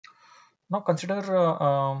Now consider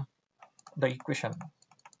the equation.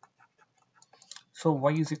 So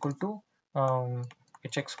y is equal to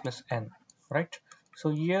hx plus n, right? So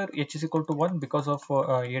here h is equal to 1 because of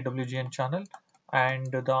AWGN channel,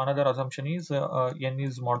 and the another assumption is n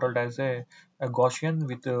is modeled as a Gaussian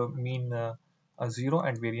with mean 0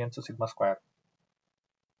 and variance sigma square.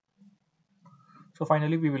 So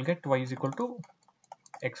finally we will get y is equal to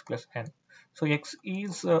x plus n. So x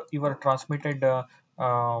is your transmitted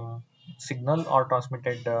signal or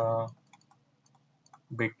transmitted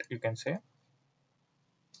bit, you can say.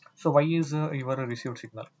 So y is your received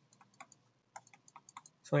signal.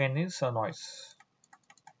 So n is noise,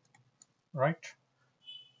 right?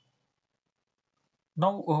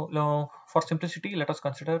 Now for simplicity, let us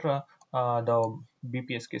consider the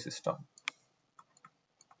BPSK system.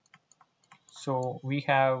 So we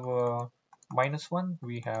have -1,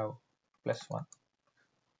 we have +1.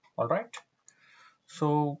 All right.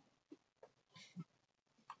 So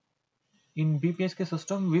in BPSK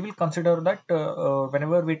system, we will consider that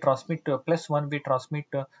whenever we transmit +1, we transmit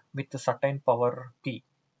with a certain power P.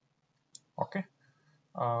 Okay.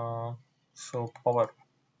 So power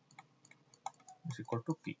is equal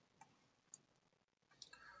to P.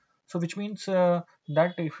 So which means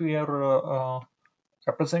that if we are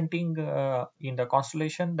representing in the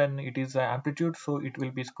constellation, then it is amplitude, so it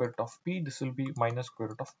will be square root of P. This will be minus square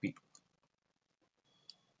root of P.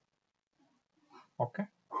 Okay.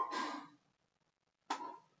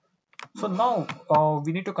 So now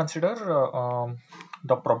we need to consider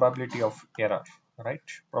the probability of error, right?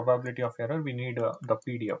 Probability of error, we need the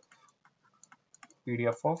PDF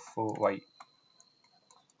of y.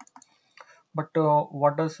 But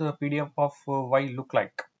what does PDF of y look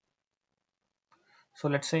like? So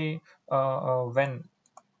let's say when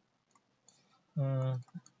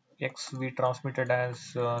x we transmitted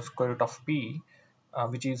as square root of p,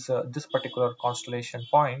 which is this particular constellation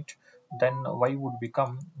point, then y would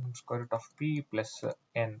become square root of p plus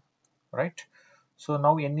n, right? So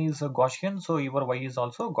now n is Gaussian, so your y is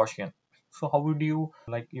also Gaussian. So how would you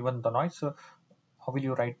like even the noise? How will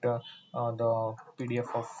you write the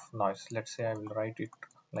PDF of noise? Let's say I will write it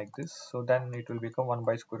like this. So then it will become 1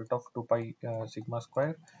 by square root of 2 pi sigma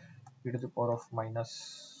square e to the power of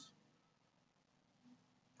minus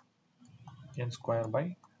n square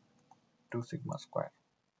by 2 sigma square.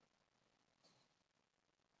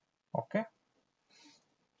 Okay.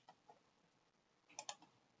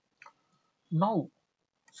 Now,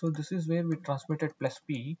 so this is where we transmitted plus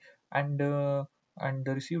p, and the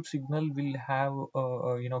received signal will have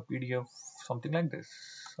PDF something like this,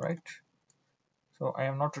 right? So I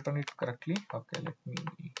have not written it correctly. Okay, let me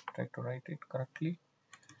try to write it correctly.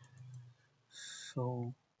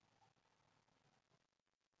 So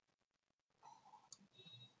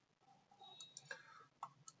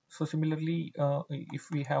similarly,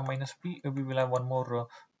 if we have minus p, we will have one more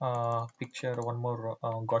picture, one more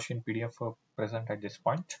Gaussian PDF present at this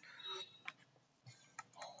point.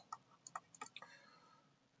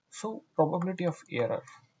 So probability of error,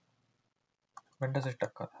 when does it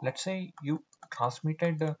occur? Let's say you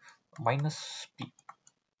transmitted minus p.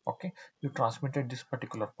 Okay, you transmitted this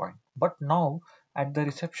particular point, but now at the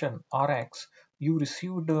reception Rx, you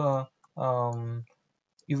received um,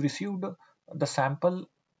 you received the sample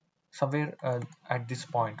somewhere at this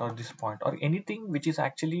point or this point, or anything which is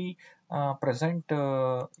actually present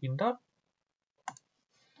in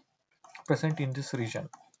this region,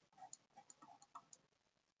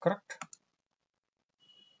 correct?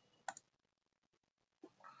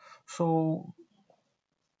 So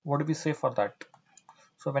what do we say for that?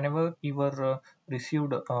 So whenever your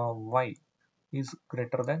received y is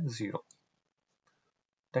greater than 0,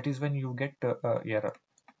 that is when you get error.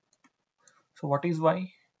 So what is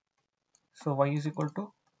y? So y is equal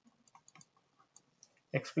to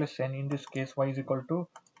x plus n. In this case, y is equal to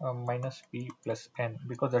minus p plus n,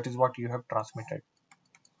 because that is what you have transmitted.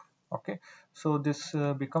 Okay, so this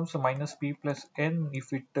becomes a minus p plus n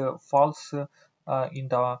if it falls in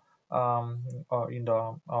the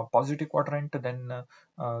positive quadrant, then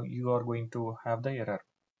you are going to have the error.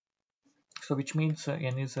 So which means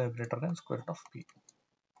n is greater than square root of p.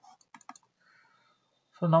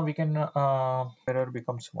 So now we can error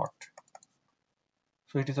becomes what?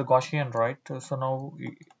 So it is a Gaussian, right? So now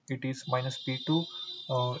it is minus p to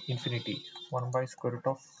infinity, 1 by square root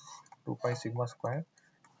of 2 pi sigma square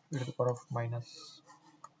e to the power of minus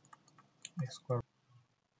x square.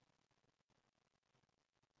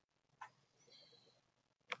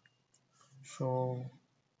 So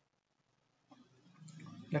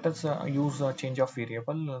let us use a change of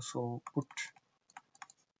variable. So put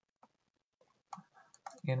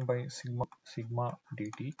n by sigma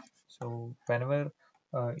dt. So whenever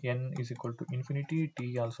n is equal to infinity,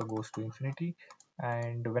 t also goes to infinity,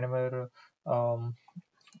 and whenever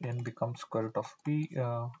n becomes square root of p,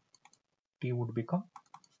 t would become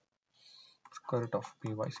square root of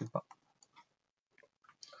p by sigma.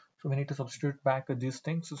 So we need to substitute back these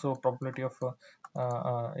things. So probability of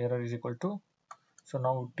error is equal to, so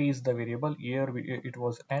now t is the variable. Here it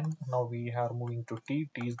was n, now we are moving to t.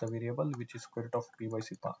 T is the variable, which is square root of p by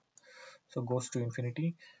sigma. So goes to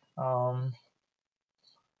infinity.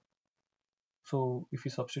 So if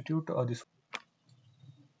you substitute this,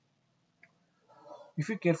 if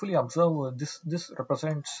you carefully observe, this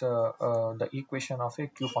represents the equation of a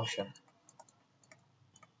q function.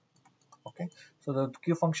 Okay, so the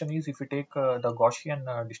q function is, if you take the Gaussian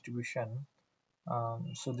distribution,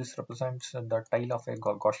 so this represents the tail of a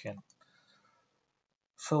Gaussian.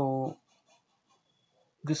 So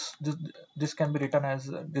this can be written as,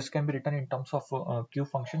 this can be written in terms of q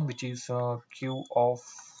function, which is q of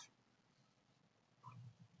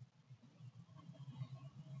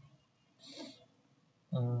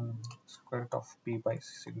square root of p by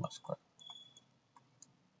sigma square.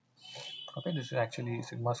 Okay, this is actually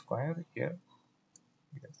sigma square here.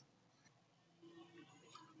 Yes.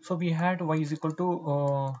 So we had y is equal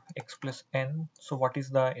to x plus n. So what is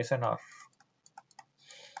the SNR?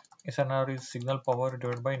 SNR is signal power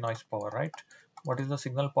divided by noise power, right? What is the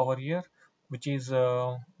signal power here? Which is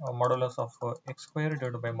modulus of x square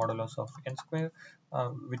divided by modulus of n square,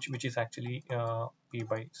 which is actually p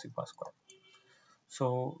by sigma square.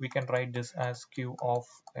 So we can write this as q of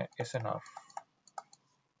SNR.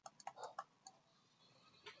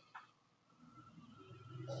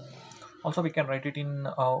 Also, we can write it in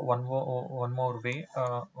one more way.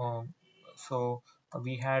 So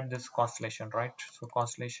we had this constellation, right? So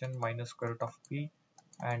constellation minus square root of p,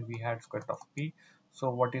 and we had square root of p.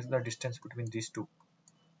 So what is the distance between these two?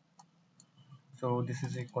 So this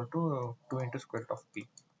is equal to 2 into square root of p.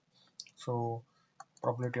 So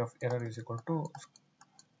probability of error is equal to,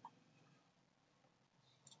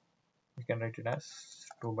 we can write it as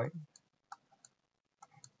 2 by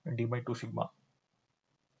d by 2 sigma.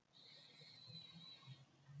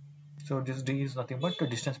 So this d is nothing but the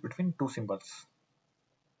distance between two symbols.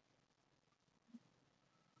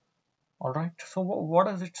 All right. So what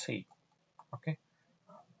does it say? Okay.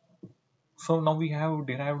 So now we have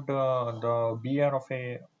derived the BR of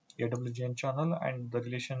a AWGN channel, and the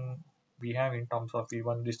relation we have in terms of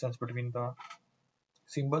even distance between the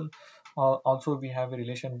symbol. Also we have a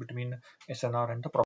relation between SNR and the